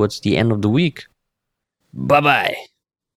you towards the end of the week. Bye-bye.